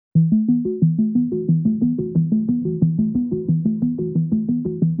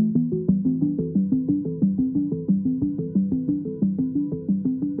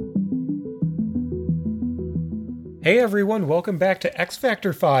Hey everyone, welcome back to X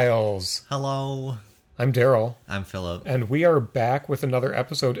Factor Files. Hello. I'm Daryl. I'm Phillip. And we are back with another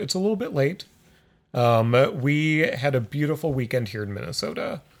episode. It's a little bit late. We had a beautiful weekend here in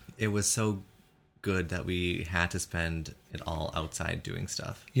Minnesota. It was so good that we had to spend it all outside doing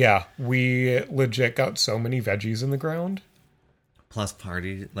stuff. Yeah, we legit got so many veggies in the ground. Plus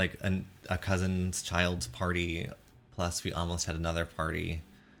party, like a cousin's child's party. Plus we almost had another party.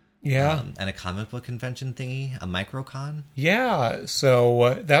 Yeah. And a comic book convention thingy, a microcon. Yeah,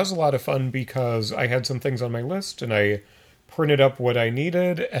 so that was a lot of fun because I had some things on my list and I printed up what I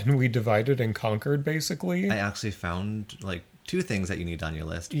needed and we divided and conquered basically. I actually found like 2 things that you need on your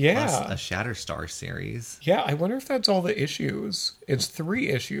list. Yeah. Plus a Shatterstar series. Yeah, I wonder if that's all the issues. It's 3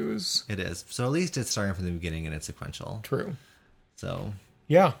 issues. It is. So at least it's starting from the beginning and it's sequential. True. So.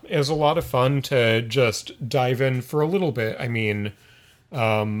 Yeah, it was a lot of fun to just dive in for a little bit. I mean...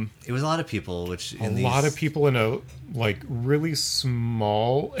 it was a lot of people, which lot of people in a like really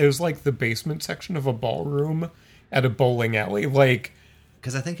small. It was like the basement section of a ballroom at a bowling alley. Like,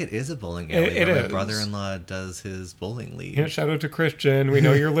 because I think it is a bowling alley. It where is. My brother-in-law does his bowling league. Yeah, shout out to Christian. We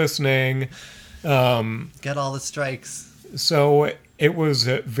know you're listening. Get all the strikes. So it was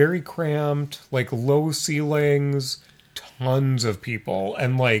very cramped, like low ceilings, tons of people,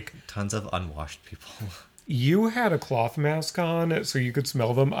 and like Tons of unwashed people. You had a cloth mask on, so you could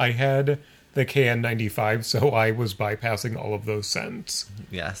smell them. I had the KN95, so I was bypassing all of those scents.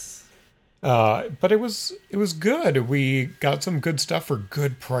 Yes. But it was good. We got some good stuff for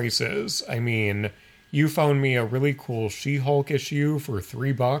good prices. I mean, you found me a really cool She-Hulk issue for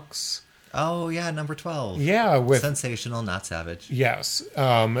 $3. Oh, yeah, number 12. Yeah, with... Sensational, not savage. Yes.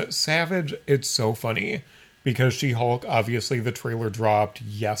 Savage, it's so funny. Because She-Hulk, obviously, the trailer dropped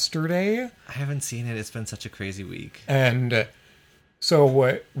yesterday. I haven't seen it. It's been such a crazy week. And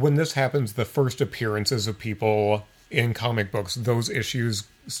so when this happens, the first appearances of people in comic books, those issues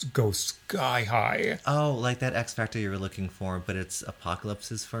go sky high. Oh, like that X Factor you were looking for, but it's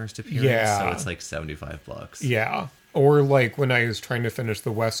Apocalypse's first appearance, Yeah. so it's like $75. Yeah. Or like when I was trying to finish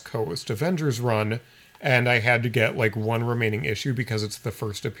the West Coast Avengers run, and I had to get like one remaining issue because it's the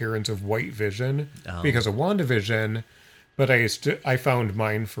first appearance of White Vision because of WandaVision, but I found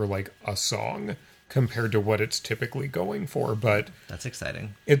mine for like a song compared to what it's typically going for. But that's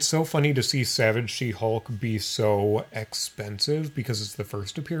exciting. It's so funny to see Savage She-Hulk be so expensive because it's the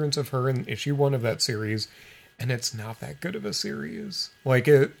first appearance of her in issue 1 of that series, and it's not that good of a series. Like,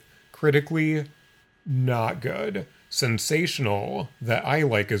 it critically not good. Sensational, that I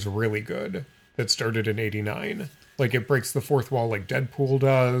like, is really good. That started in 89. Like, it breaks the fourth wall like Deadpool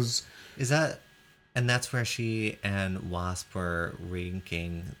does. Is that... And that's where she and Wasp were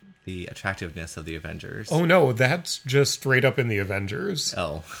ranking the attractiveness of the Avengers. Oh, no, that's just straight up in the Avengers.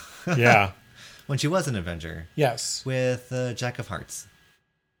 Oh. Yeah. When she was an Avenger. Yes. With Jack of Hearts.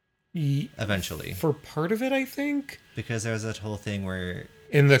 Eventually. For part of it, I think. Because there was that whole thing where...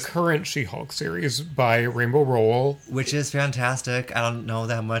 In the current She-Hulk series by Rainbow Rowell. Which is fantastic. I don't know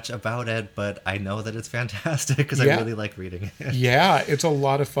that much about it, but I know that it's fantastic because I really like reading it. Yeah, it's a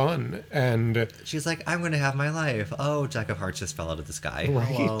lot of fun. And she's like, I'm going to have my life. Oh, Jack of Hearts just fell out of the sky. Right.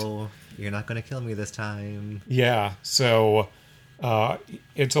 Hello. You're not going to kill me this time. Yeah, so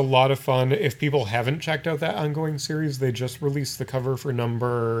it's a lot of fun. If people haven't checked out that ongoing series, they just released the cover for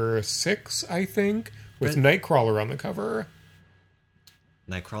number 6, I think, with Nightcrawler on the cover.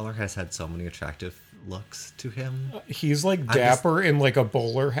 Nightcrawler has had so many attractive looks to him. He's like dapper in like a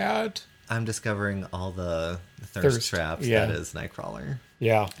bowler hat. I'm discovering all the thirst traps that is Nightcrawler.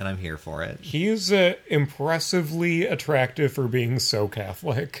 Yeah. And I'm here for it. He's impressively attractive for being so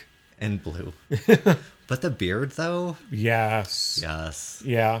Catholic. And blue. But the beard, though? Yes. Yes.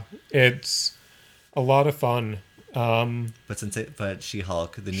 Yeah. It's a lot of fun. But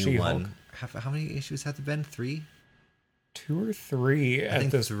She-Hulk, the new She-Hulk. one. How many issues have there been? 3? 2 or 3 I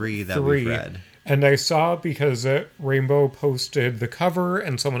think 3 that we've read. And I saw because Rainbow posted the cover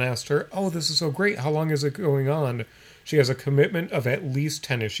and someone asked her, oh, this is so great. How long is it going on? She has a commitment of at least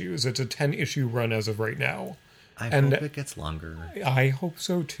 10 issues. It's a 10-issue run as of right now. I hope it gets longer. I hope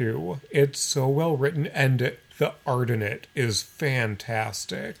so too. It's so well written and the art in it is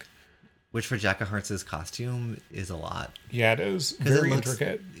fantastic. Which for Jack of Hearts' costume is a lot. Yeah, it is. Very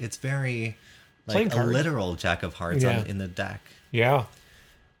intricate. It's very... like a literal Jack of Hearts in the deck. Yeah.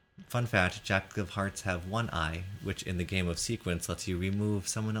 Fun fact, Jack of Hearts have one eye, which in the game of Sequence lets you remove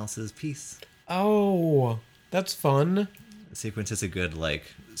someone else's piece. Oh, that's fun. Sequence is a good, like,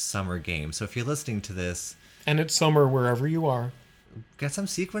 summer game. So if you're listening to this... And it's summer wherever you are. Get some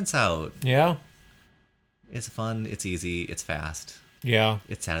Sequence out. Yeah. It's fun, it's easy, it's fast. Yeah.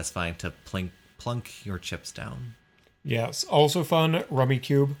 It's satisfying to plunk your chips down. Yes. Also fun, Rummy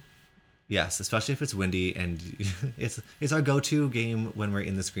Cube. Yes, especially if it's windy, and it's our go-to game when we're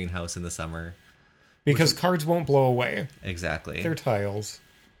in the screen house in the summer. Because cards won't blow away. Exactly. They're tiles.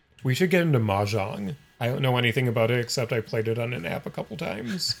 We should get into Mahjong. I don't know anything about it except I played it on an app a couple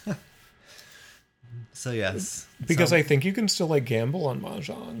times. So yes. Because I think you can still like gamble on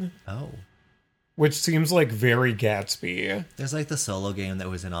Mahjong. Oh. Which seems like very Gatsby. There's like the solo game that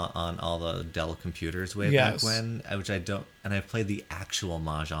was on all the Dell computers way Yes. back when, which I don't, and I played the actual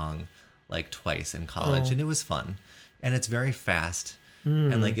Mahjong like twice in college, and it was fun. And it's very fast.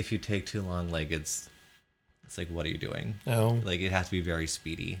 And like if you take too long, like it's like, what are you doing? Oh. Like it has to be very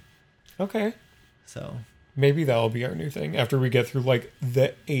speedy. Okay. So Maybe that'll be our new thing after we get through like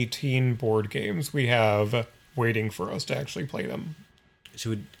the 18 board games we have waiting for us to actually play them. should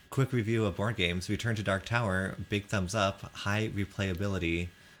we quick review of board games? Return to Dark Tower, big thumbs up, high replayability,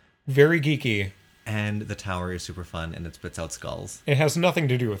 Very geeky. and the tower is super fun and it spits out skulls. It has nothing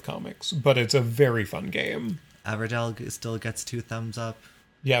to do with comics, but it's a very fun game. Everdell still gets 2 thumbs up,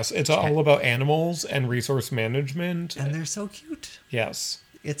 Yes, it's all about animals and resource management. and they're so cute. Yes.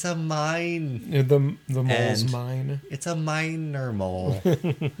 It's a mine. The mole's And- mine. It's a miner mole.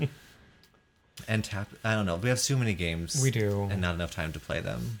 And I don't know. We have so many games. We do. And not enough time to play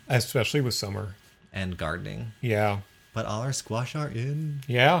them. Especially with summer. And gardening. Yeah. But all our squash are in.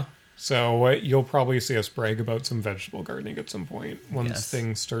 Yeah. So you'll probably see us brag about some vegetable gardening at some point once Yes.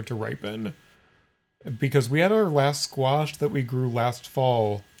 things start to ripen. Because we had our last squash that we grew last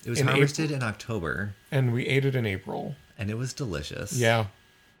fall. It was in harvested April, in October. and we ate it in April. And it was delicious. Yeah.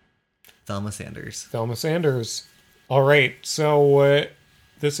 Thelma Sanders. Thelma Sanders. All right. So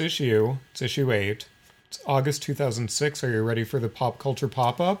this issue, it's issue 8. It's August 2006. Are you ready for the pop culture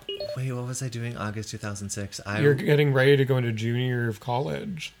pop-up? Wait, what was I doing August 2006? You're getting ready to go into junior year of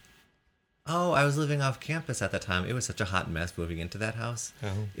college. I was living off campus at that time. It was such a hot mess moving into that house.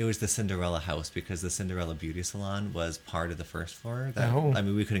 Oh. It was the Cinderella house because the Cinderella beauty salon was part of the first floor. Oh. I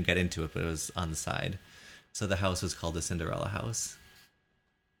mean, we couldn't get into it, but it was on the side. So the house was called the Cinderella house.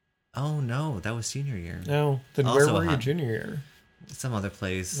 Oh, no, that was senior year. No. Then Also where were you hot. junior year? Some other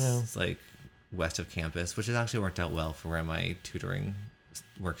place, Oh. like west of campus, which has actually worked out well for where my tutoring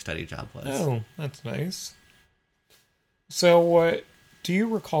work-study job was. Oh, that's nice. So, do you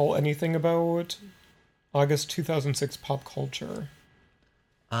recall anything about August 2006 pop culture?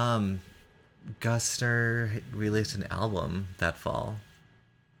 Guster released an album that fall.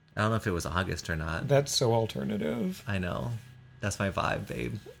 I don't know if it was August or not. That's so alternative. I know. That's my vibe,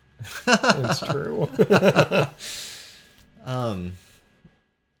 babe. It's true.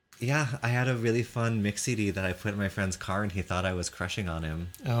 Yeah, I had a really fun mix CD that I put in my friend's car, and he thought I was crushing on him.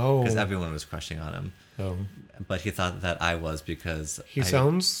 Oh. Because everyone was crushing on him. Oh. But he thought that I was because He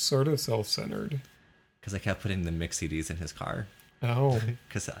sounds sort of self-centered. I kept putting the mix CDs in his car. Oh.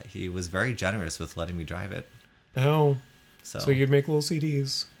 Because he was very generous with letting me drive it. Oh. So, So you'd make little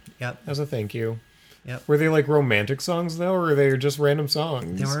CDs yep. as a thank you. Yep. Were they like romantic songs though, or were they just random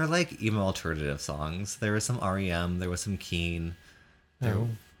songs? There were like emo alternative songs. There was some REM. There was some Keen. Oh.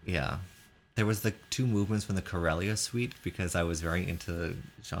 Yeah. There was the 2 movements from the Corellia suite because I was very into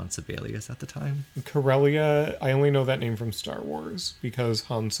Jean Sibelius at the time. Corellia, I only know that name from Star Wars because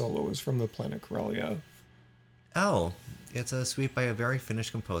Han Solo is from the planet Corellia. Oh, it's a suite by a very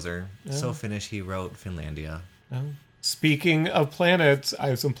Finnish composer. So Finnish he wrote Finlandia. Oh. Speaking of planets, I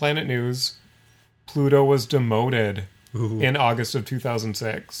have some planet news. Pluto was demoted in August of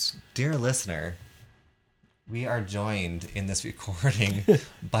 2006. Dear listener, we are joined in this recording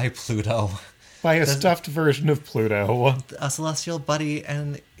by Pluto, By a stuffed version of Pluto. a celestial buddy,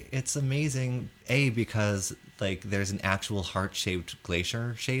 and it's amazing. Because like there's an actual heart-shaped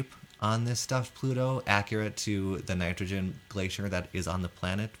glacier shape on this stuffed Pluto, accurate to the nitrogen glacier that is on the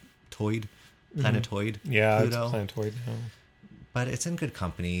planetoid Yeah, Pluto. it's planetoid now. But it's in good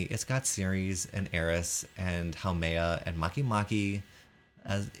company. It's got Ceres and Eris and Haumea and Maki Maki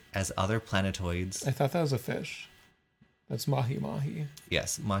as other planetoids. I thought that was a fish. That's Mahi Mahi.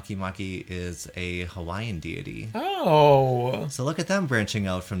 Yes, Maki Maki is a Hawaiian deity. Oh! So look at them branching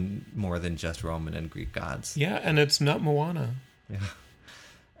out from more than just Roman and Greek gods. Yeah, and it's not Moana. Yeah.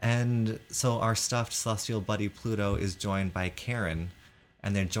 And so our stuffed celestial buddy Pluto is joined by Karen,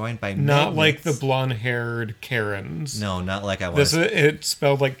 and they're joined by Not like the magnets. blonde-haired Karens. No, not like I want This it's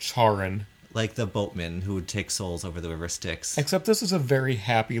spelled like Charon. like the boatmen who would take souls over the river Styx. Except this is a very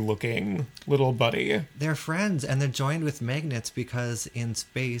happy-looking little buddy. They're friends, and they're joined with magnets because in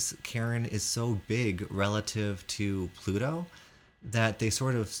space, Karen is so big relative to Pluto that they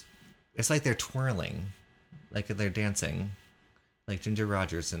sort of... It's like they're twirling, like they're dancing, like Ginger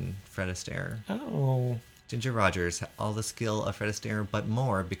Rogers and Fred Astaire. Oh. Ginger Rogers had all the skill of Fred Astaire, but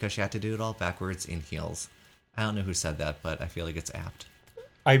more because she had to do it all backwards in heels. I don't know who said that, but I feel like it's apt.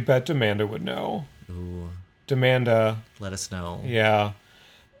 I bet Demanda would know. Ooh. Demanda. Let us know. Yeah.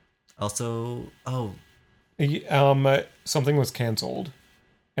 Also, something was canceled,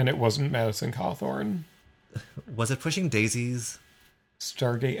 and it wasn't Madison Cawthorn. was it Pushing Daisies?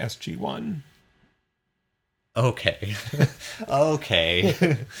 Stargate SG-1. Okay.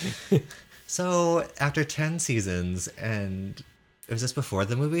 Okay. So, after 10 seasons, and was this before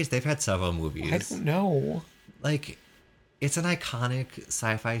the movies? They've had several movies. I don't know. Like, it's an iconic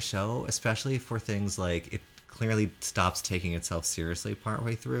sci-fi show, especially for things like it clearly stops taking itself seriously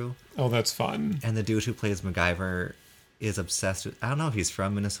partway through. Oh, that's fun. And the dude who plays MacGyver is obsessed with... I don't know if he's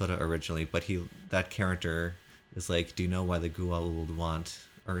from Minnesota originally, but that character is like, do you know why the Goa'uld want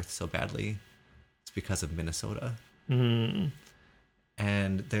Earth so badly? It's because of Minnesota. Mm.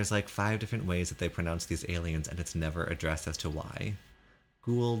 And there's like 5 different ways that they pronounce these aliens, and it's never addressed as to why.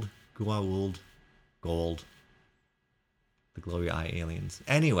 Goa'uld, Gold. The glowy eye aliens.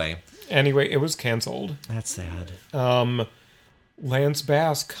 Anyway, it was canceled. That's sad. Lance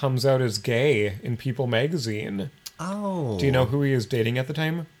Bass comes out as gay in People magazine. Oh. Do you know who he is dating at the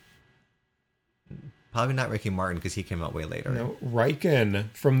time? Probably not Ricky Martin, because he came out way later. No, Riken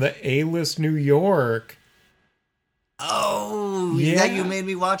from the A-List New York. Oh, yeah, you made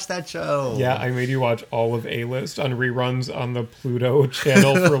me watch that show. Yeah, I made you watch all of A-List on reruns on the Pluto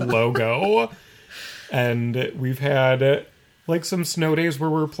channel for Logo. And we've had like some snow days where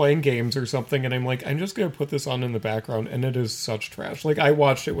we're playing games or something, and I'm like, I'm just going to put this on in the background, and it is such trash. Like, I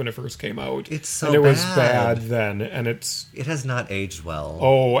watched it when it first came out. It's so and it bad. was bad then, and it has not aged well.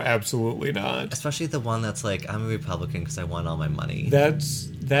 Oh, absolutely not. Especially the one that's like, I'm a Republican because I want all my money. That's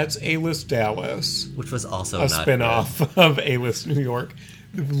A-List Dallas. Which was also a not spin-off good. Of A-List New York.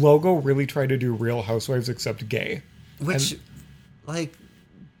 The Logo really tried to do Real Housewives except gay. Which, like,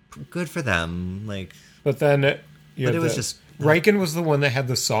 good for them. Like, but then... but it was just... Riken was the one that had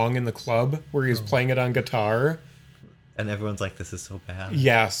the song in the club where he was playing it on guitar. And everyone's like, this is so bad.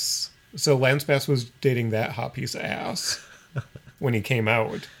 Yes. So Lance Bass was dating that hot piece of ass when he came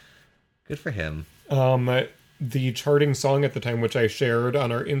out. Good for him. The charting song at the time, which I shared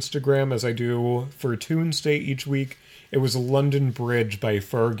on our Instagram as I do for Tuesday each week, it was London Bridge by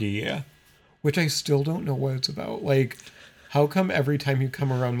Fergie, which I still don't know what it's about. Like, how come every time you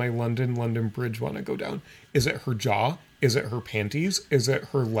come around my London Bridge want to go down? Is it her jaw? Is it her panties? Is it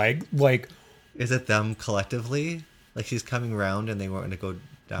her leg? Like, is it them collectively? Like she's coming around and they want to go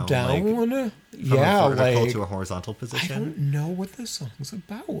down? Like, from a vertical to a horizontal position? I don't know what the song's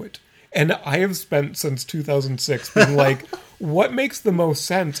about. And I have spent since 2006 being like, what makes the most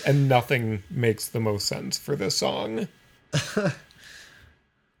sense? And nothing makes the most sense for this song.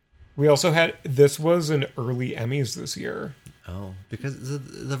 We also had, this was an early Emmys this year. Oh, because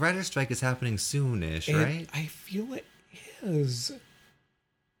the writer's strike is happening soonish, right? I feel it is.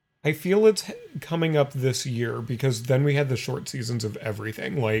 I feel it's coming up this year because then we had the short seasons of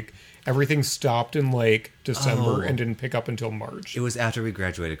everything. Like, everything stopped in, like, December and didn't pick up until March. It was after we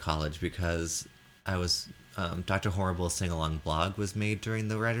graduated college because I was... Dr. Horrible's sing-along blog was made during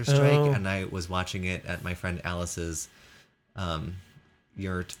the writer's strike, and I was watching it at my friend Alice's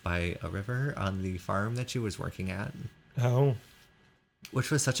yurt by a river on the farm that she was working at. Oh.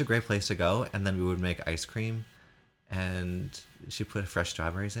 Which was such a great place to go, and then we would make ice cream, and she put fresh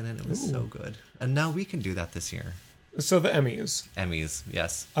strawberries in it. It was so good. And now we can do that this year. So the Emmys. Emmys,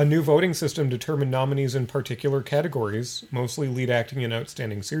 yes. A new voting system determined nominees in particular categories, mostly lead acting and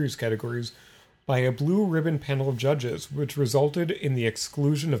outstanding series categories, by a blue ribbon panel of judges, which resulted in the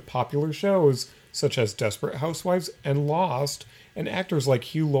exclusion of popular shows such as Desperate Housewives and Lost, and actors like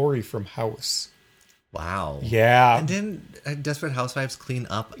Hugh Laurie from House. Wow. Yeah. And didn't Desperate Housewives clean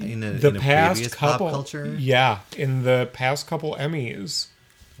up in a past previous couple, pop culture? Yeah, in the past couple Emmys.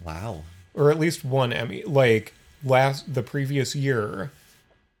 Wow. Or at least one Emmy. Like, the previous year.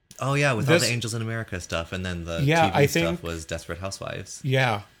 Oh, yeah, with all the Angels in America stuff, and then the TV stuff was Desperate Housewives.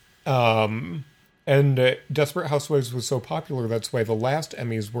 Yeah. And Desperate Housewives was so popular, that's why the last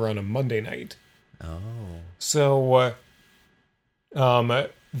Emmys were on a Monday night. Oh. So,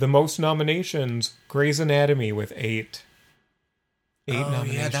 the most nominations, Grey's Anatomy with 8. 8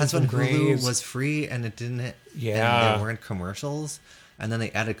 nominations. Yeah, that's when Grey's. Hulu was free and it didn't. Yeah. And there weren't commercials. And then they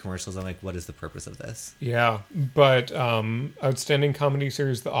added commercials. I'm like, what is the purpose of this? Yeah, but outstanding comedy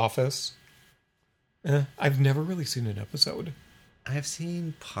series, The Office. I've never really seen an episode. I've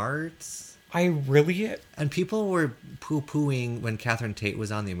seen parts. And people were poo-pooing when Catherine Tate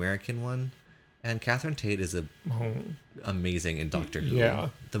was on the American one. And Catherine Tate is amazing in Doctor Who. Yeah.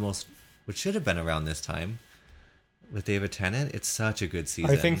 which should have been around this time with David Tennant. It's such a good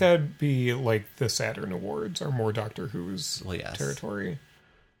season. I think that'd be like the Saturn Awards or more Doctor Who's yes. territory.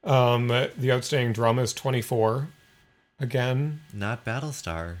 The outstanding drama is 24. Again. Not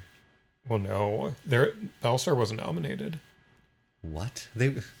Battlestar. Well, no. Battlestar wasn't nominated. What?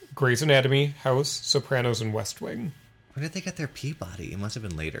 Grey's Anatomy, House, Sopranos, and West Wing. Where did they get their Peabody? It must have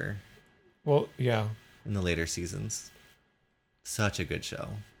been later. Well, yeah. In the later seasons. Such a good show.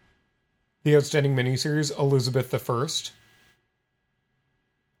 The outstanding miniseries, Elizabeth I.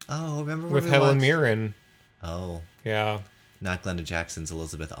 Oh, remember when with we Helen watched... Mirren. Oh. Yeah. Not Glenda Jackson's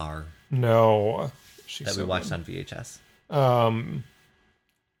Elizabeth R. No. That we watched on VHS.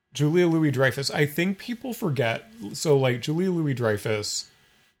 Julia Louis-Dreyfus. I think people forget. So, like, Julia Louis-Dreyfus,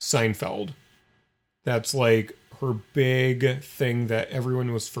 Seinfeld. That's, like, her big thing that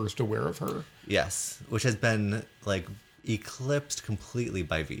everyone was first aware of her. Yes. Which has been, like, eclipsed completely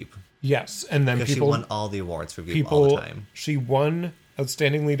by Veep. Yes. And then because people... she won all the awards for Veep all the time. She won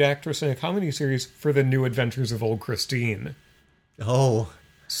Outstanding Lead Actress in a Comedy Series for The New Adventures of Old Christine. Oh,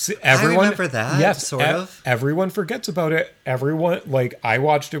 everyone, I remember that, yes, sort of. Everyone forgets about it. Everyone, like, I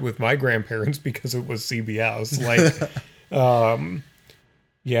watched it with my grandparents because it was CBS. Like,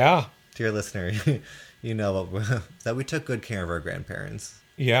 yeah. Dear listener, you know that we took good care of our grandparents.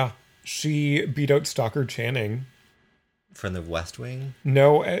 Yeah. She beat out Stockard Channing. From the West Wing?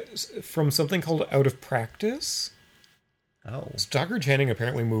 No, from something called Out of Practice. Oh. Stockard Channing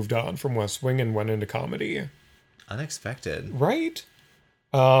apparently moved on from West Wing and went into comedy. Unexpected. Right?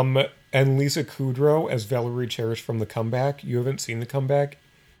 And Lisa Kudrow as Valerie Cherish from The Comeback. You haven't seen The Comeback?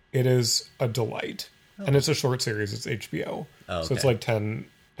 It is a delight. Oh. And it's a short series. It's HBO. Oh, okay. So it's like 10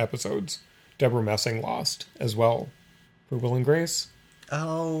 episodes. Deborah Messing lost as well for Will and Grace.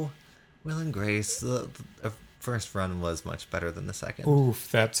 Oh, Will and Grace. The first run was much better than the second.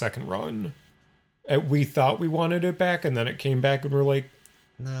 Oof, that second run. We thought we wanted it back, and then it came back, and we're like,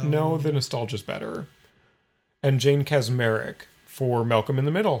 no, the nostalgia's better. And Jane Kasmerick for Malcolm in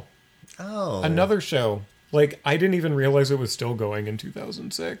the Middle. Oh. Another show. Like, I didn't even realize it was still going in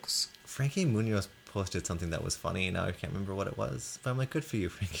 2006. Frankie Munoz posted something that was funny. Now I can't remember what it was. But I'm like, good for you,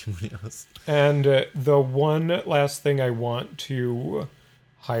 Frankie Munoz. And the one last thing I want to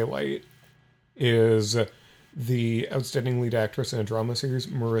highlight is the outstanding lead actress in a drama series,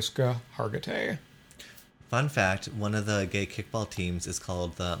 Mariska Hargitay. Fun fact, one of the gay kickball teams is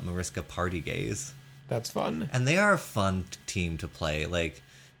called the Mariska Party Gays. That's fun. And they are a fun team to play. Like,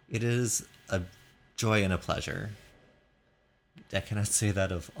 it is a joy and a pleasure. I cannot say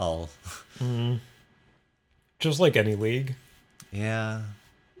that of all. Just like any league. Yeah.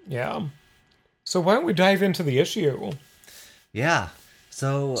 Yeah. So why don't we dive into the issue? Yeah.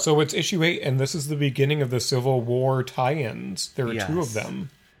 So it's issue 8, and this is the beginning of the Civil War tie-ins. There are 2 of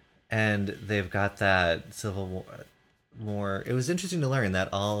them. And they've got that Civil War. It was interesting to learn that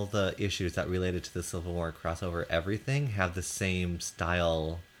all the issues that related to the Civil War crossover everything have the same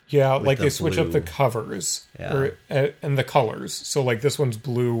style. Yeah, like they switch up the covers and the colors. So like this one's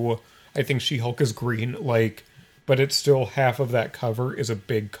blue. I think She-Hulk is green. Like, but it's still half of that cover is a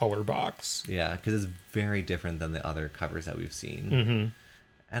big color box. Yeah, because it's very different than the other covers that we've seen. Mm-hmm.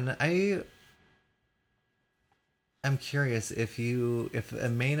 And I'm curious if a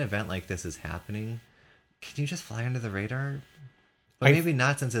main event like this is happening, can you just fly under the radar? But maybe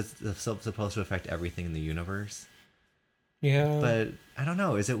not, since it's supposed to affect everything in the universe. Yeah. But I don't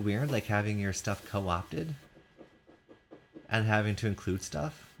know. Is it weird, like having your stuff co-opted and having to include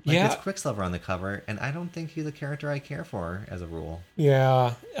stuff? Like, it's Quicksilver on the cover, and I don't think he's a character I care for as a rule.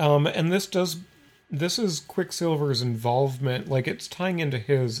 Yeah. And this is Quicksilver's involvement. Like, it's tying into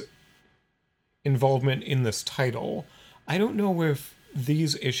his involvement in this title. I don't know if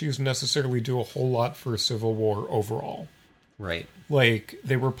these issues necessarily do a whole lot for Civil War overall. Right. Like,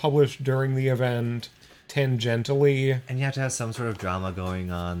 they were published during the event tangentially. And you have to have some sort of drama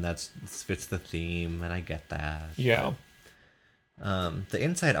going on that fits the theme, and I get that. Yeah. The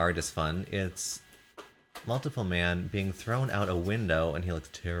inside art is fun. It's Multiple Man being thrown out a window, and he looks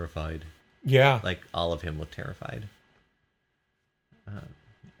terrified. Yeah. Like, all of him look terrified.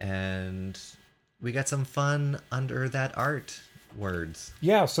 And we got some fun under that art words.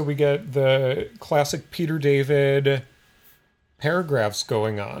 Yeah, so we get the classic Peter David paragraphs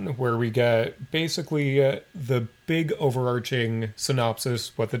going on, where we get basically the big overarching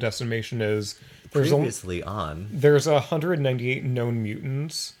synopsis, what the destination is. There's There's 198 known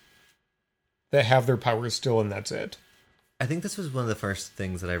mutants that have their powers still, and that's it. I think this was one of the first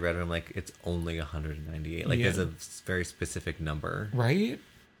things that I read where I'm like, it's only 198. Like, there's a very specific number. Right?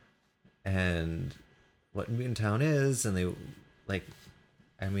 And what Mutant Town is, and they, like,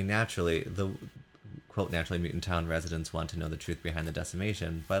 I mean, naturally, the quote, naturally mutant town residents want to know the truth behind the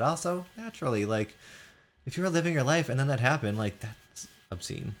decimation, but also, naturally, like, if you were living your life and then that happened, like, that's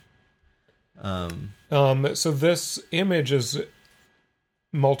obscene. So this image is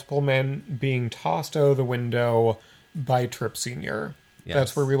multiple men being tossed out of the window by Trip Sr. Yes.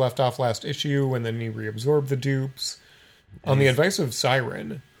 That's where we left off last issue, and then he reabsorbed the dupes. On the advice of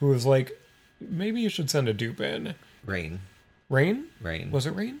Siryn, who was like, maybe you should send a dupe in. Rain. Rain? Rain. Was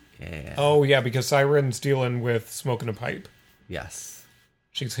it Rain? Yeah. Oh, yeah, because Siryn's dealing with smoking a pipe. Yes.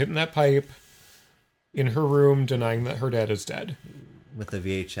 She's hitting that pipe in her room, denying that her dad is dead. With the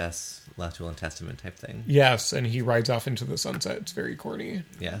VHS Last Will and Testament type thing. Yes, and he rides off into the sunset. It's very corny.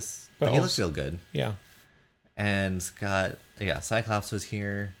 Yes. But But he also- looks real good. Yeah. And Cyclops was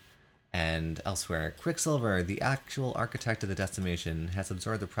here. And elsewhere, Quicksilver, the actual architect of the decimation, has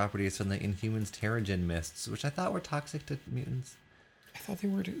absorbed the properties from the Inhumans' Terrigen mists, which I thought were toxic to mutants, I thought they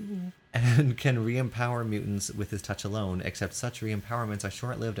were too. and can re-empower mutants with his touch alone, except such re-empowerments are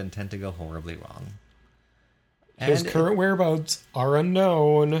short-lived and tend to go horribly wrong. His current whereabouts are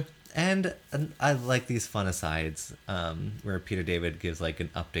unknown. And I like these fun asides where Peter David gives like an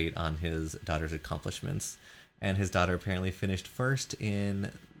update on his daughter's accomplishments. And his daughter apparently finished first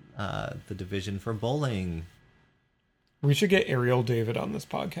in the division for bowling. We should get Ariel David on this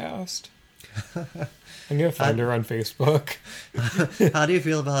podcast. I'm going to find her on Facebook. How do you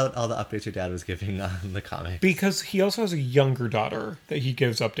feel about all the updates your dad was giving on the comic? Because he also has a younger daughter that he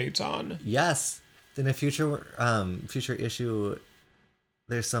gives updates on. Yes. In a future issue,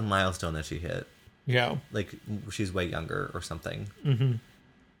 there's some milestone that she hit. Yeah. Like, she's way younger or something. Mm-hmm.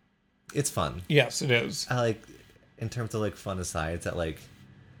 It's fun. Yes, it is. I like, in terms of like fun asides, that like,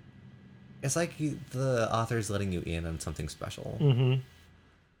 it's like the author's letting you in on something special. Mm-hmm.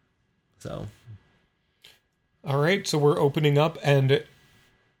 So. All right, so we're opening up, and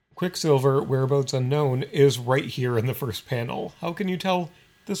Quicksilver, whereabouts unknown, is right here in the first panel. How can you tell?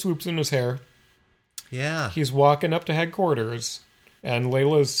 The swoop's in his hair. Yeah. He's walking up to headquarters, and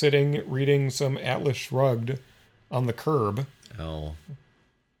Layla's sitting reading some Atlas Shrugged on the curb. Oh.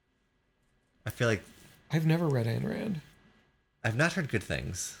 I feel like I've never read Ayn Rand. I've not heard good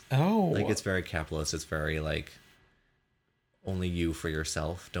things. Oh. Like, it's very capitalist. It's very like, only you for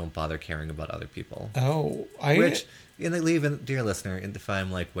yourself. Don't bother caring about other people. Oh. Which, dear listener, if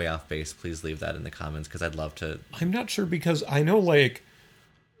I'm like way off base, please leave that in the comments because I'd love to. I'm not sure because I know like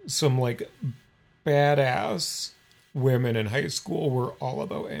some like badass women in high school were all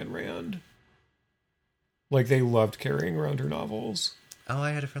about Ayn Rand. Like they loved carrying around her novels. Oh,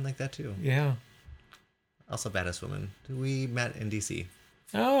 I had a friend like that too. Yeah. Also, badass woman. We met in DC.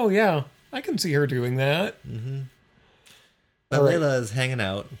 Oh yeah, I can see her doing that. Mm-hmm. But Right. Layla is hanging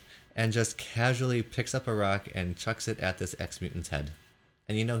out and just casually picks up a rock and chucks it at this X-Mutant's head.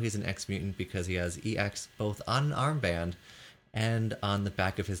 And you know he's an X-Mutant because he has EX both on an armband and on the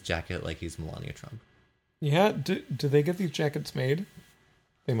back of his jacket like he's Melania Trump. Yeah, do they get these jackets made?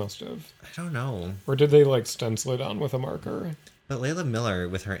 They must have. I don't know. Or did they like stencil it on with a marker? But Layla Miller,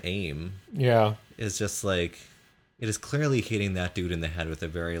 with her aim, Yeah. is just like, it is clearly hitting that dude in the head with a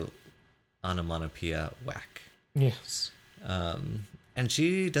very onomatopoeia whack. Yes. And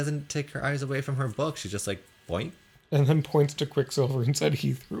she doesn't take her eyes away from her book. She's just like, boink. And then points to Quicksilver and said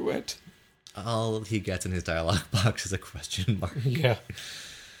he threw it. All he gets in his dialogue box is a question mark. Yeah.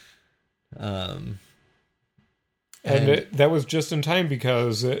 And That was just in time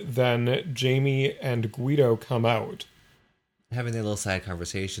because then Jamie and Guido come out. having their little side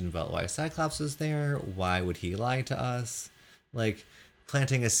conversation about why Cyclops was there, why would he lie to us? Like,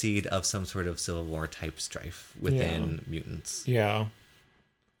 planting a seed of some sort of Civil War type strife within mutants. Yeah.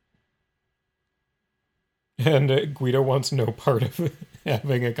 And Guido wants no part of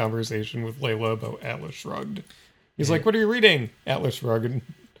having a conversation with Layla about Atlas Shrugged. He's like, what are you reading? Atlas Shrugged.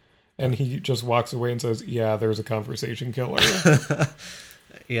 And he just walks away and says, yeah, there's a conversation killer.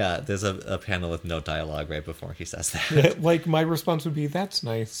 Yeah, there's a panel with no dialogue right before he says that. Yeah, like, my response would be, that's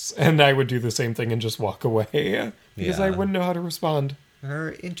nice. And I would do the same thing and just walk away. Because I Yeah. wouldn't know how to respond.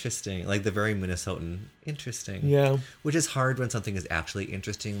 Or interesting, like the very Minnesotan interesting. Yeah. Which is hard when something is actually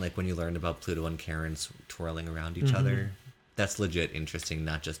interesting, like when you learn about Pluto and Karen twirling around each other. That's legit interesting,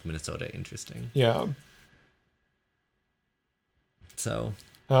 not just Minnesota interesting. Yeah. So,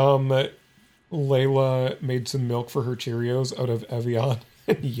 Layla made some milk for her Cheerios out of Evian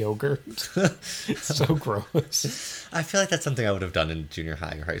and yogurt. So gross. I feel like that's something I would have done in junior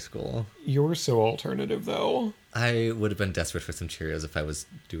high or high school. You were so alternative, though. I would have been desperate for some Cheerios if I was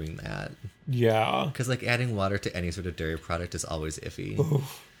doing that. Yeah. Because, like, adding water to any sort of dairy product is always iffy.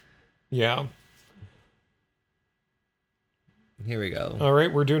 Oof. Yeah. Here we go. All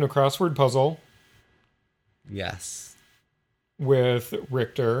right, we're doing a crossword puzzle Yes. with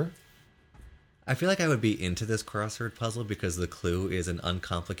Richter. I feel like I would be into this crossword puzzle because the clue is an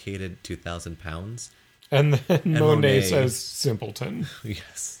uncomplicated 2,000 pounds. And then And Monet says simpleton.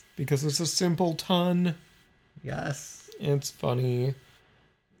 Yes. Because it's a simpleton. Yes. It's funny.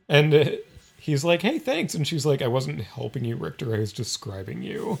 And he's like, hey, thanks. And she's like, I wasn't helping you, Richter. I was describing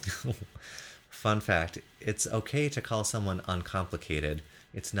you. Fun fact, it's okay to call someone uncomplicated.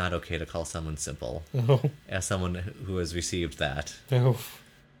 It's not okay to call someone simple. Oh. As someone who has received that. Oh.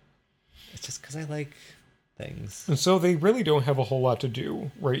 It's just because I like things. And so they really don't have a whole lot to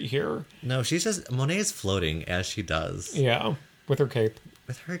do right here. No, Monet is floating as she does. Yeah, with her cape.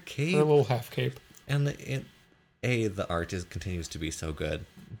 With her cape. Her little half cape. And the art continues to be so good.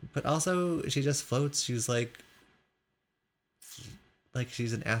 But also, she just floats. She's like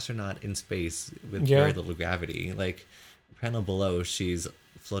she's an astronaut in space with very little gravity. Like, panel below, she's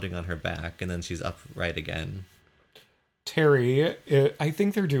floating on her back, and then she's upright again. Terry, I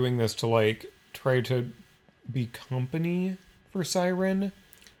think they're doing this to, like, try to be company for Siryn.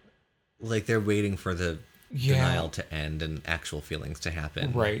 Like, they're waiting for the denial to end and actual feelings to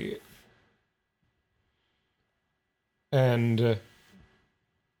happen. Right. And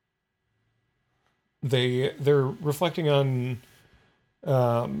they're reflecting on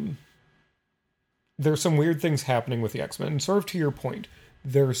there's some weird things happening with the X-Men. And sort of to your point,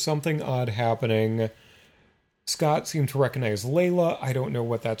 there's something odd happening. Scott seemed to recognize Layla. I don't know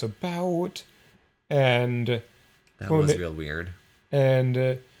what that's about. And that was real weird.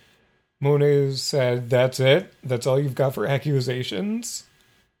 And Monet said, that's it? That's all you've got for accusations?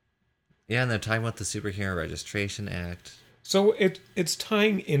 Yeah, and they're talking about the Superhero Registration Act. So it's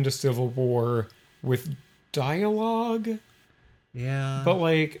tying into Civil War with dialogue. Yeah. But,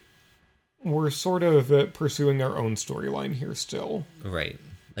 like, we're sort of pursuing our own storyline here still. Right.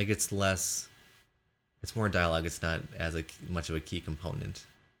 Like, it's more dialogue. It's not as much of a key component.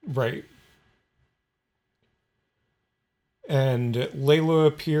 Right. And Layla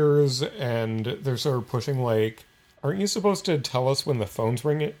appears, and they're sort of pushing, like, aren't you supposed to tell us when the phone's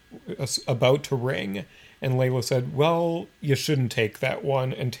about to ring? And Layla said, well, you shouldn't take that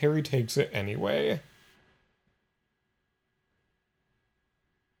one. And Terry takes it anyway.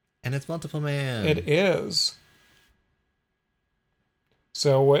 And it's Multiple Man. It is.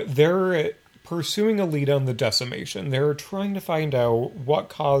 So they're pursuing a lead on the decimation. They're trying to find out what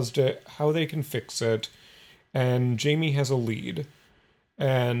caused it, how they can fix it, and Jamie has a lead.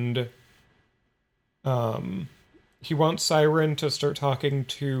 And he wants Siryn to start talking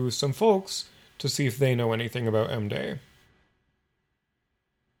to some folks to see if they know anything about M-Day.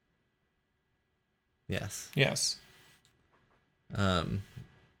 Yes. Yes.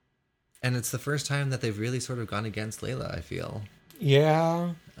 And it's the first time that they've really sort of gone against Layla, I feel.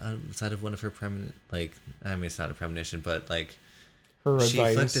 Yeah. Outside of one of her it's not a premonition, but, like, Her she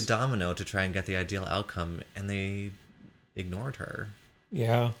advice. flicked a domino to try and get the ideal outcome, and they ignored her.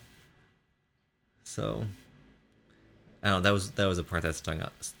 Yeah. So, I don't know, that was a part that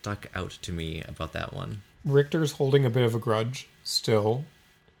stuck out to me about that one. Richter's holding a bit of a grudge still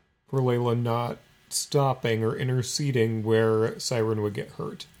for Layla not stopping or interceding where Siryn would get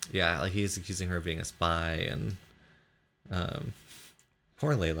hurt. Yeah, like, he's accusing her of being a spy, and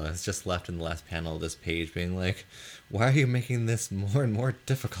poor Layla is just left in the last panel of this page being like, why are you making this more and more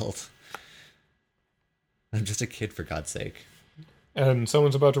difficult? I'm just a kid, for God's sake. And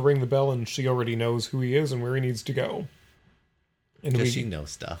someone's about to ring the bell, and she already knows who he is and where he needs to go. Because she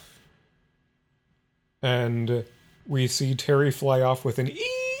knows stuff. And we see Terry fly off with an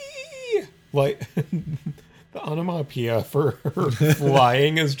E! Like, the onomatopoeia for her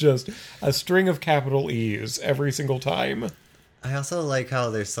flying is just a string of capital E's every single time. I also like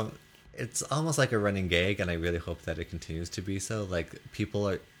how it's almost like a running gag, and I really hope that it continues to be so. Like, people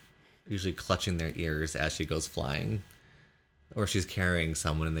are usually clutching their ears as she goes flying. Or she's carrying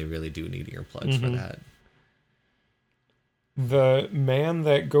someone and they really do need earplugs for that. The man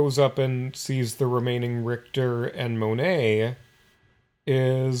that goes up and sees the remaining Richter and Monet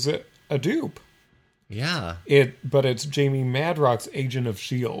is a dupe. Yeah. But it's Jamie Madrox's agent of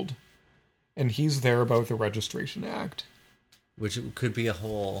S.H.I.E.L.D. And he's there about the Registration Act. Which could be a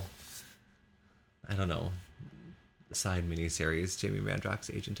whole, I don't know, side miniseries, Jamie Madrox's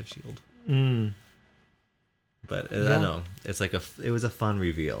Agent of S.H.I.E.L.D. But I don't know. It's like it was a fun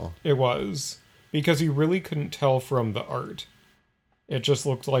reveal. It was. Because you really couldn't tell from the art. It just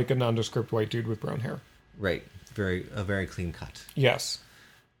looked like a nondescript white dude with brown hair. Right. A very clean cut. Yes.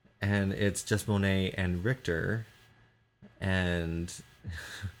 And it's just Monet and Richter. And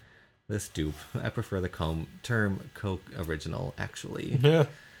This dupe. I prefer the term Coke original, actually. Yeah.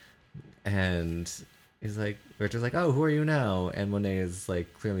 And he's like, Richard's like, oh, who are you now? And Monet is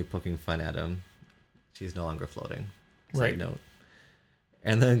like clearly poking fun at him. She's no longer floating. Side note.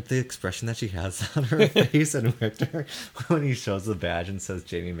 And then the expression that she has on her face and Victor when he shows the badge and says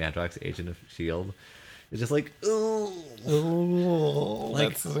Jamie Madrox, Agent of S.H.I.E.L.D. is just like, oh,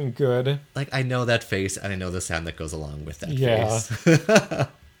 like, that isn't good. Like, I know that face and I know the sound that goes along with that face.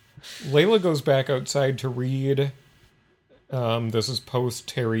 Layla goes back outside to read. This is post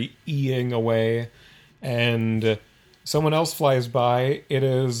Terry eeing away. And someone else flies by. It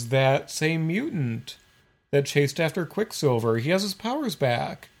is that same mutant that chased after Quicksilver. He has his powers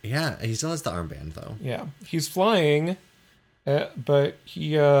back. Yeah, he still has the armband, though. Yeah, he's flying, but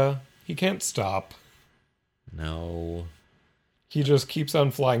he can't stop. No. He just keeps on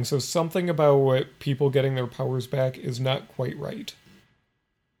flying. So something about what people getting their powers back is not quite right.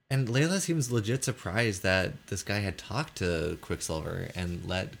 And Layla seems legit surprised that this guy had talked to Quicksilver and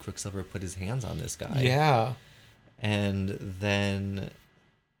let Quicksilver put his hands on this guy. Yeah. And then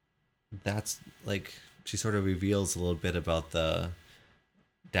that's like, she sort of reveals a little bit about the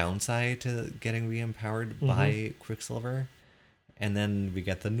downside to getting re-empowered by Quicksilver. And then we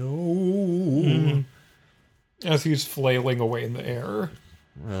get the no. As he's flailing away in the air.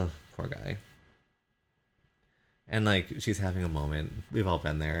 Ugh, poor guy. And, like, she's having a moment. We've all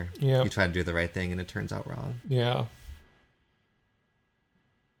been there. Yeah. You try to do the right thing, and it turns out wrong. Yeah.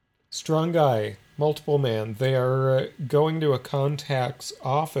 Strong guy. Multiple man. They are going to a contact's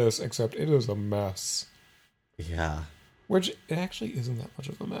office, except it is a mess. Yeah. Which, it actually isn't that much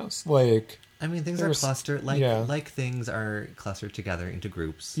of a mess. Like... I mean, things are clustered. Like things are clustered together into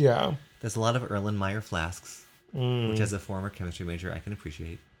groups. Yeah. There's a lot of Erlenmeyer flasks, which as a former chemistry major, I can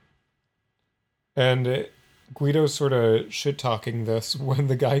appreciate. And... Guido's sort of shit-talking this when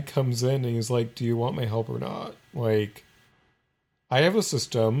the guy comes in and he's like, do you want my help or not? Like, I have a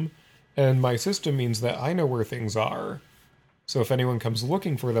system, and my system means that I know where things are. So if anyone comes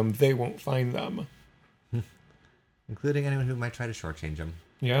looking for them, they won't find them. Including anyone who might try to shortchange them.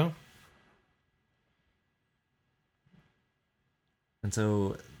 Yeah. And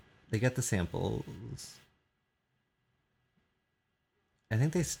so they get the samples. I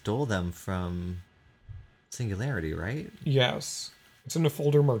think they stole them from... Singularity, right? Yes. It's in a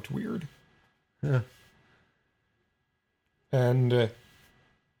folder marked weird. Yeah. And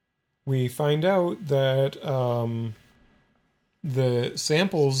we find out that the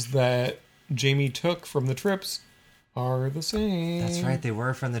samples that Jamie took from the trips are the same. That's right, they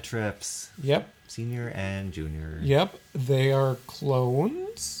were from the trips. Yep. Senior and junior. Yep. They are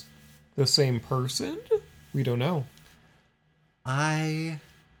clones? The same person? We don't know.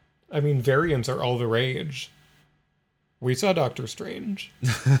 I mean, variants are all the rage. We saw Doctor Strange.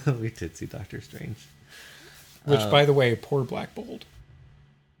 We did see Doctor Strange. Which, by the way, poor Black Bolt.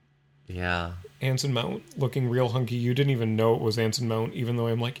 Yeah. Anson Mount looking real hunky. You didn't even know it was Anson Mount, even though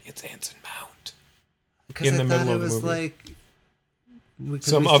I'm like, it's Anson Mount. In the middle of the movie. Like,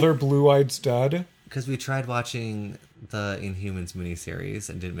 some other blue-eyed stud. Because we tried watching the Inhumans miniseries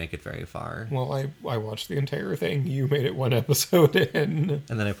and didn't make it very far. Well, I watched the entire thing. You made it one episode in.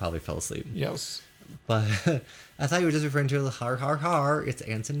 And then I probably fell asleep. Yes. But I thought you were just referring to har har har, it's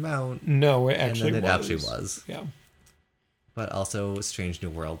Anson Mount. No, it actually was. And then it actually was. Yeah. But also Strange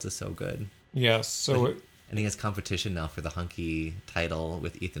New Worlds is so good. Yes, so... And he has competition now for the hunky title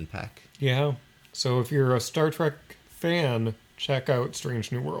with Ethan Peck. Yeah. So if you're a Star Trek fan, check out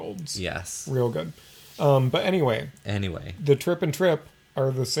Strange New Worlds. Yes. Real good. But anyway. The Trip and Trip are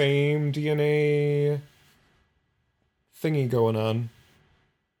the same DNA thingy going on.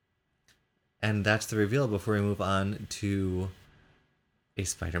 And that's the reveal before we move on to a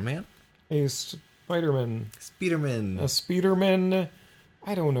Spider-Man? A Spider-Man. Speederman. A Speederman.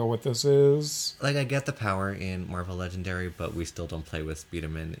 I don't know what this is. Like, I get the power in Marvel Legendary, but we still don't play with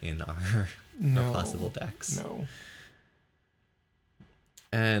Speederman in our possible decks. No.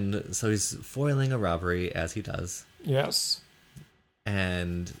 And so he's foiling a robbery, as he does. Yes.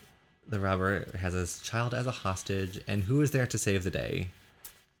 And the robber has his child as a hostage, and who is there to save the day?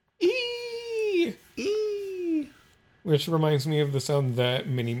 Which reminds me of the sound that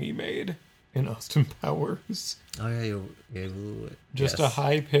Mini-Me made in Austin Powers. Oh, yeah. Just a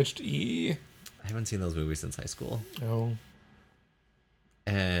high-pitched E. I haven't seen those movies since high school. Oh.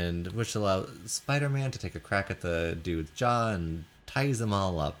 And which allows Spider-Man to take a crack at the dude's jaw and ties them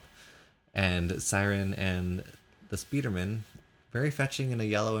all up. And Siryn and the Speederman, very fetching in a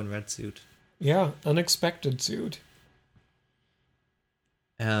yellow and red suit. Yeah, unexpected suit.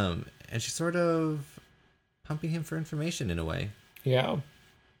 And she's sort of pumping him for information in a way. Yeah.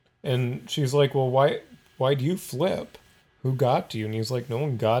 And she's like, well, why do you flip? Who got to you? And he's like, no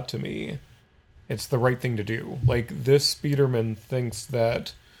one got to me. It's the right thing to do. Like, this Speederman thinks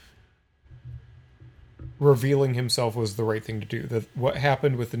that revealing himself was the right thing to do. That what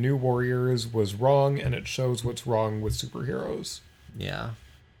happened with the New Warriors was wrong, and it shows what's wrong with superheroes. Yeah.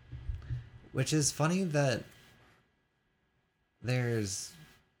 Which is funny that there's...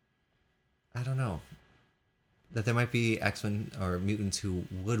 I don't know. That there might be X-Men or mutants who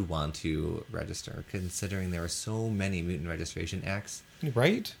would want to register, considering there are so many mutant registration acts.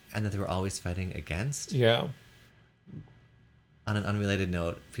 Right? And that they were always fighting against. Yeah. On an unrelated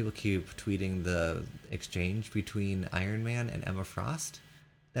note, people keep tweeting the exchange between Iron Man and Emma Frost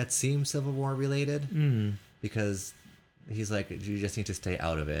that seems Civil War related. Mm. Because he's like, you just need to stay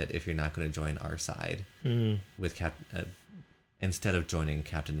out of it if you're not going to join our side. With instead of joining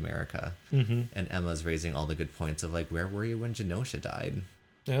Captain America. Mm-hmm. And Emma's raising all the good points of like, where were you when Genosha died?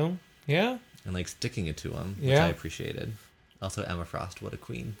 Oh, yeah. And like sticking it to him, which yeah. I appreciated. Also, Emma Frost, what a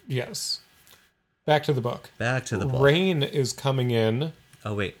queen. Yes. Back to the book. Back to the book. Rain is coming in.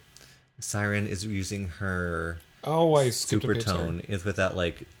 Oh, wait. Siryn is using her super tone is with that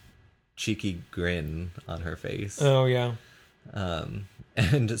like cheeky grin on her face. Oh, yeah.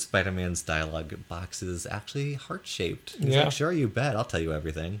 And Spider-Man's dialogue box is actually heart-shaped. He's yeah. like, sure, you bet. I'll tell you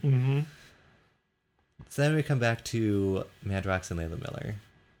everything. Mm-hmm. So then we come back to Madrox and Layla Miller.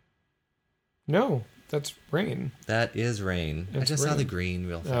 No, that's Rain. That is Rain. I just saw the green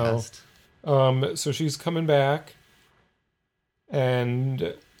real fast. So she's coming back,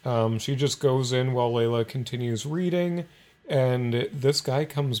 and she just goes in while Layla continues reading, and this guy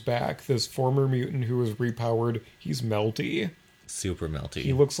comes back, this former mutant who was repowered. He's melty. Super melty.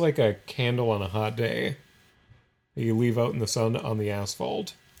 He looks like a candle on a hot day that you leave out in the sun on the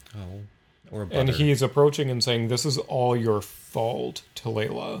asphalt. Oh, or butter. And he's approaching and saying, this is all your fault to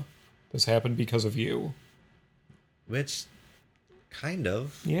Layla. This happened because of you. Which, kind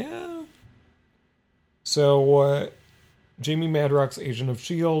of. Yeah. So, Jamie Madrox, Agent of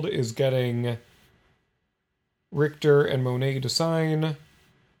S.H.I.E.L.D., is getting Richter and Monet to sign.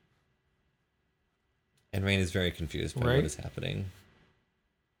 And Rain is very confused by what is happening.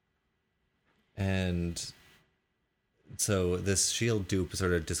 And so this S.H.I.E.L.D. dupe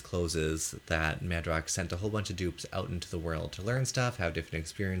sort of discloses that Madrox sent a whole bunch of dupes out into the world to learn stuff, have different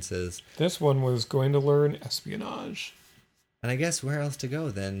experiences. This one was going to learn espionage. And I guess where else to go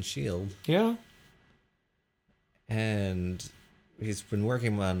than S.H.I.E.L.D.? Yeah. And he's been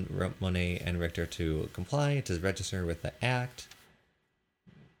working on Monet and Richter to comply, to register with the act.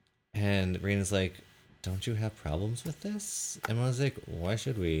 And Rain is like, don't you have problems with this? And I was like, why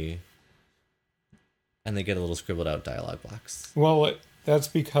should we? And they get a little scribbled out dialogue box. Well, that's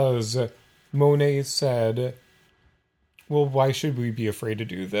because Monet said, well, why should we be afraid to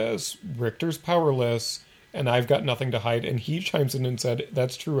do this? Richter's powerless, and I've got nothing to hide. And he chimes in and said,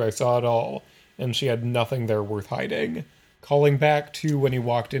 that's true, I saw it all. And she had nothing there worth hiding. Calling back to when he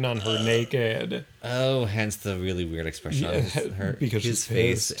walked in on her naked. Oh, hence the really weird expression on his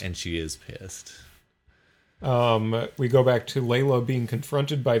face, and she is pissed. We go back to Layla being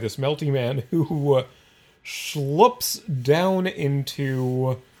confronted by this melty man who schlups down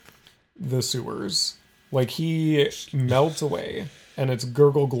into the sewers. Like, he melts away, and it's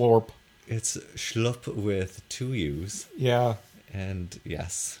gurgle glorp. It's schlup with 2 U's. Yeah. And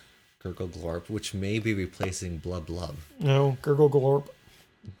yes, gurgle glorp, which may be replacing blub blub. No, gurgle glorp.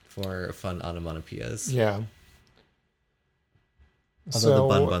 For fun onomatopoeias. Yeah. Although the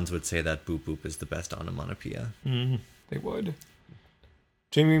Bun Buns would say that boop boop is the best onomatopoeia. They would.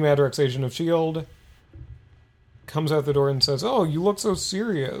 Jamie Madrox, Agent of S.H.I.E.L.D., comes out the door and says, oh, you look so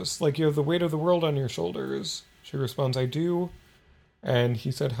serious, like you have the weight of the world on your shoulders. She responds, I do. And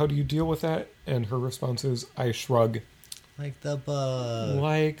he said, how do you deal with that? And her response is, I shrug. Like the book.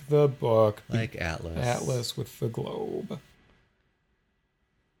 Like the book. Like Atlas. Atlas with the globe.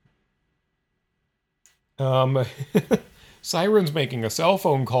 Siryn's making a cell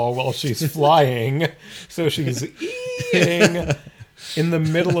phone call while she's flying, so she's eating in the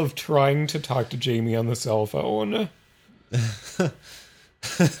middle of trying to talk to Jamie on the cell phone.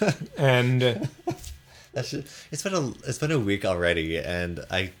 And it's been a week already, and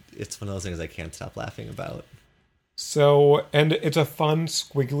it's one of those things I can't stop laughing about. So, and it's a fun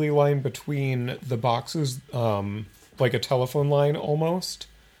squiggly line between the boxes, like a telephone line almost,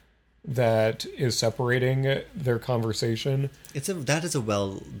 that is separating their conversation. That is a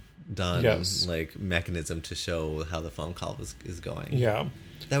well done yes. like mechanism to show how the phone call is going. Yeah.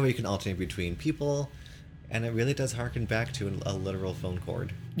 That way you can alternate between people, and it really does harken back to a literal phone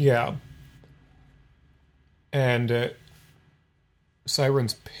cord. Yeah. And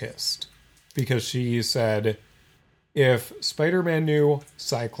Siryn's pissed because she said, if Spider-Man knew,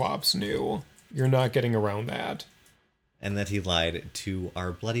 Cyclops knew. You're not getting around that. And that he lied to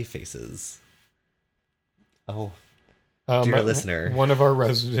our bloody faces. Oh, dear listener. One of our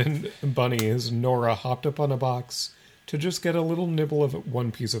resident bunnies, Nora, hopped up on a box to just get a little nibble of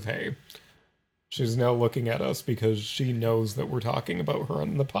one piece of hay. She's now looking at us because she knows that we're talking about her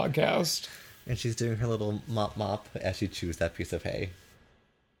on the podcast. And she's doing her little mop as she chews that piece of hay.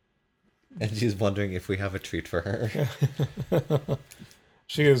 And she's wondering if we have a treat for her.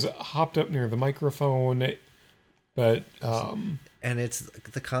 She has hopped up near the microphone, but... And it's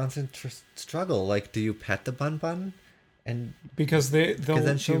the constant struggle. Like, do you pet the bun? And because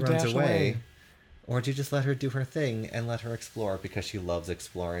then she runs away. Or do you just let her do her thing and let her explore because she loves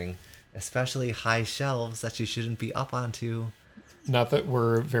exploring, especially high shelves that she shouldn't be up onto. Not that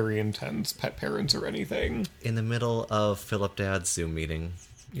we're very intense pet parents or anything. In the middle of Philip Dad's Zoom meeting.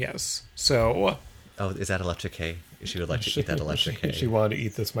 Yes. So... Oh, is that electric hay? She would like to eat that electric hay. She wanted to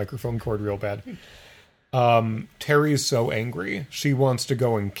eat this microphone cord real bad. Terry's so angry. She wants to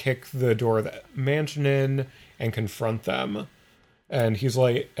go and kick the door of the mansion in and confront them. And he's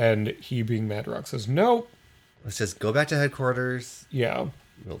like, and he being Mad Rock says, nope. Let's just go back to headquarters. Yeah.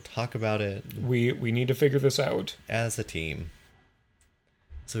 We'll talk about it. We need to figure this out. As a team.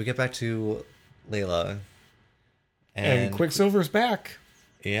 So we get back to Layla. And Quicksilver's back.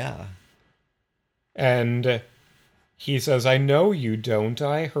 Yeah. And he says, I know you, don't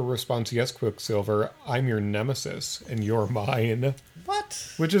I? Her response, yes, Quicksilver. I'm your nemesis, and you're mine.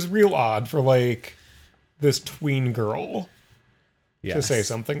 What? Which is real odd for, like, this tween girl to say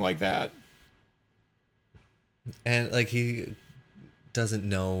something like that. And, like, he doesn't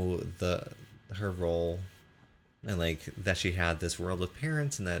know her role, and, like, that she had this world with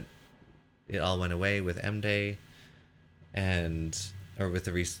parents, and that it all went away with M-Day, or with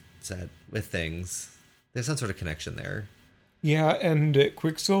the reset with things. There's some sort of connection there. Yeah, and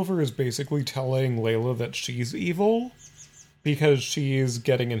Quicksilver is basically telling Layla that she's evil because she's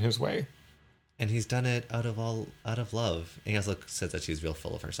getting in his way. And he's done it out of love. And he also says that she's real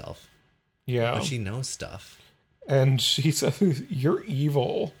full of herself. Yeah. But she knows stuff. And she says, you're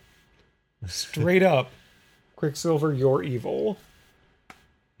evil. Straight up. Quicksilver, you're evil.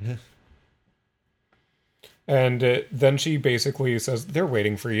 And then she basically says, they're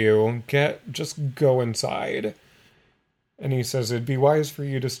waiting for you. Just go inside. And he says, it'd be wise for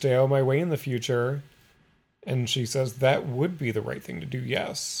you to stay out of my way in the future. And she says, that would be the right thing to do,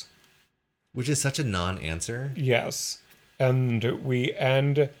 yes. Which is such a non-answer. Yes. And we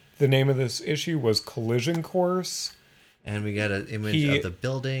end, the name of this issue was Collision Course. And we get an image of the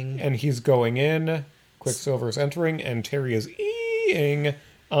building. And he's going in, Quicksilver's entering, and Terry is eeing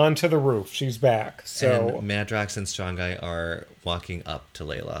onto the roof. She's back. So and Madrox and Strong Guy are walking up to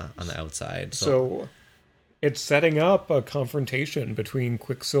Layla on the outside. So it's setting up a confrontation between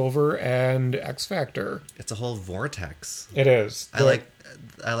Quicksilver and X-Factor. It's a whole vortex. It is.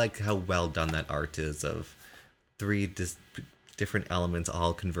 I like how well done that art is of three different elements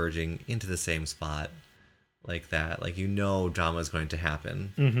all converging into the same spot like that. Like, drama is going to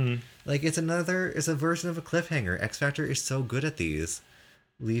happen. Mm-hmm. Like, it's a version of a cliffhanger. X-Factor is so good at these.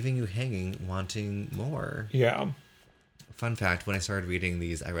 Leaving you hanging, wanting more. Yeah. Fun fact, when I started reading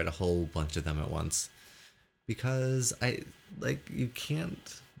these, I read a whole bunch of them at once. Because you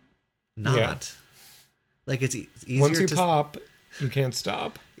can't not. Yeah. Like, it's easier once you pop, you can't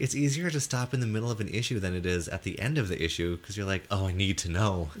stop. It's easier to stop in the middle of an issue than it is at the end of the issue, because you're like, oh, I need to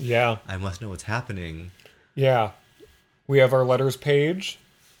know. Yeah. I must know what's happening. Yeah. We have our letters page.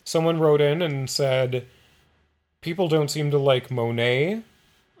 Someone wrote in and said, people don't seem to like Monet.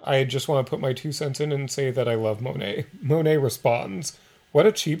 I just want to put my 2 cents in and say that I love Monet. Monet responds, what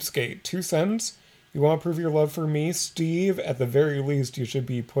a cheapskate. 2 cents? You want to prove your love for me, Steve? At the very least, you should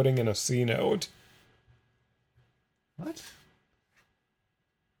be putting in a C note. What?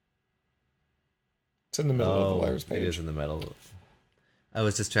 It's in the middle of the letters page. It is in the middle. I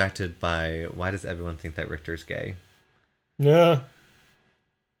was distracted by, why does everyone think that Richter's gay? Yeah.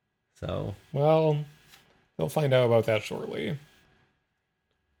 So. Well, they'll find out about that shortly.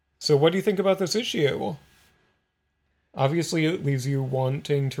 So what do you think about this issue? Obviously, it leaves you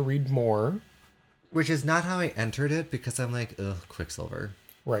wanting to read more. Which is not how I entered it, because I'm like, ugh, Quicksilver.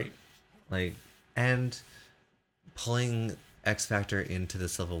 Right. Like, and pulling X-Factor into the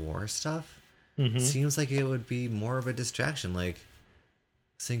Civil War stuff seems like it would be more of a distraction. Like,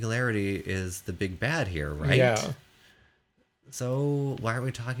 Singularity is the big bad here, right? Yeah. So why aren't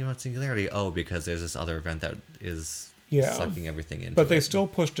we talking about Singularity? Oh, because there's this other event that is sucking everything into But they it. still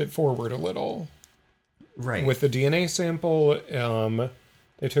pushed it forward a little. Right. with the DNA sample.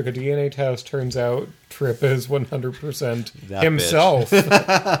 They took a DNA test. Turns out Trip is 100% That himself.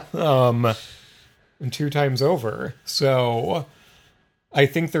 And 2 times over. So I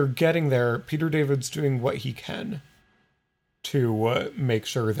think they're getting there. Peter David's doing what he can to make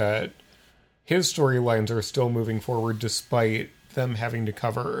sure that his storylines are still moving forward despite them having to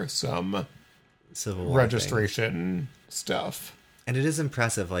cover some Civil War registration stuff. And it is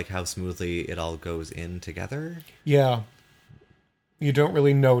impressive, like, how smoothly it all goes in together. Yeah. You don't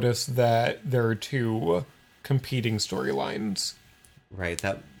really notice that there are 2 competing storylines. Right,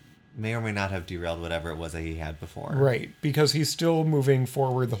 that may or may not have derailed whatever it was that he had before. Right, because he's still moving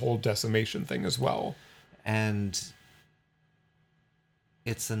forward the whole decimation thing as well. And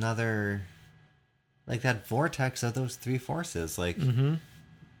it's another, like, that vortex of those 3 forces. Like,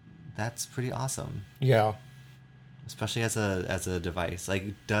 that's pretty awesome. Yeah. Especially as a device. Like,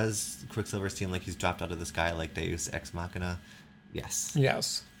 does Quicksilver seem like he's dropped out of the sky like Deus Ex Machina? Yes.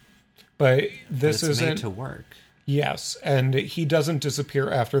 Yes. But this it's isn't made to work. Yes, and he doesn't disappear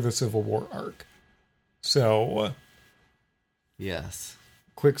after the Civil War arc. So Yes.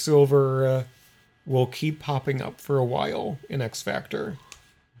 Quicksilver will keep popping up for a while in X Factor.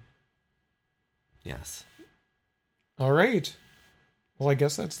 Yes. All right. Well, I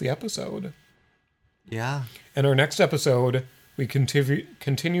guess that's the episode. Yeah. In our next episode, we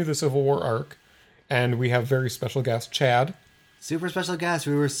continue the Civil War arc, and we have very special guest Chad. Super special guest.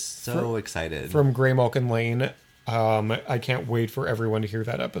 We were so excited. From Grey Malkin Lane. I can't wait for everyone to hear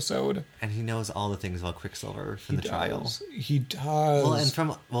that episode. And he knows all the things about Quicksilver from the trial. He does.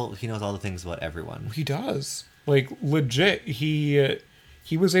 He knows all the things about everyone. He does. Like, legit, he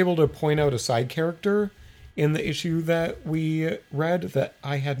was able to point out a side character in the issue that we read that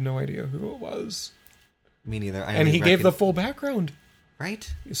I had no idea who it was. Me neither. And he gave the full background.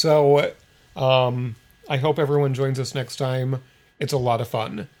 Right? So, I hope everyone joins us next time. It's a lot of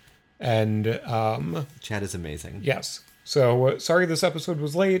fun. And, Chad is amazing. Yes. So, sorry this episode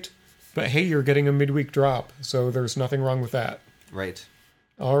was late, but hey, you're getting a midweek drop, so there's nothing wrong with that. Right.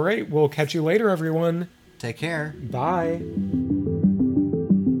 All right, we'll catch you later, everyone. Take care. Bye.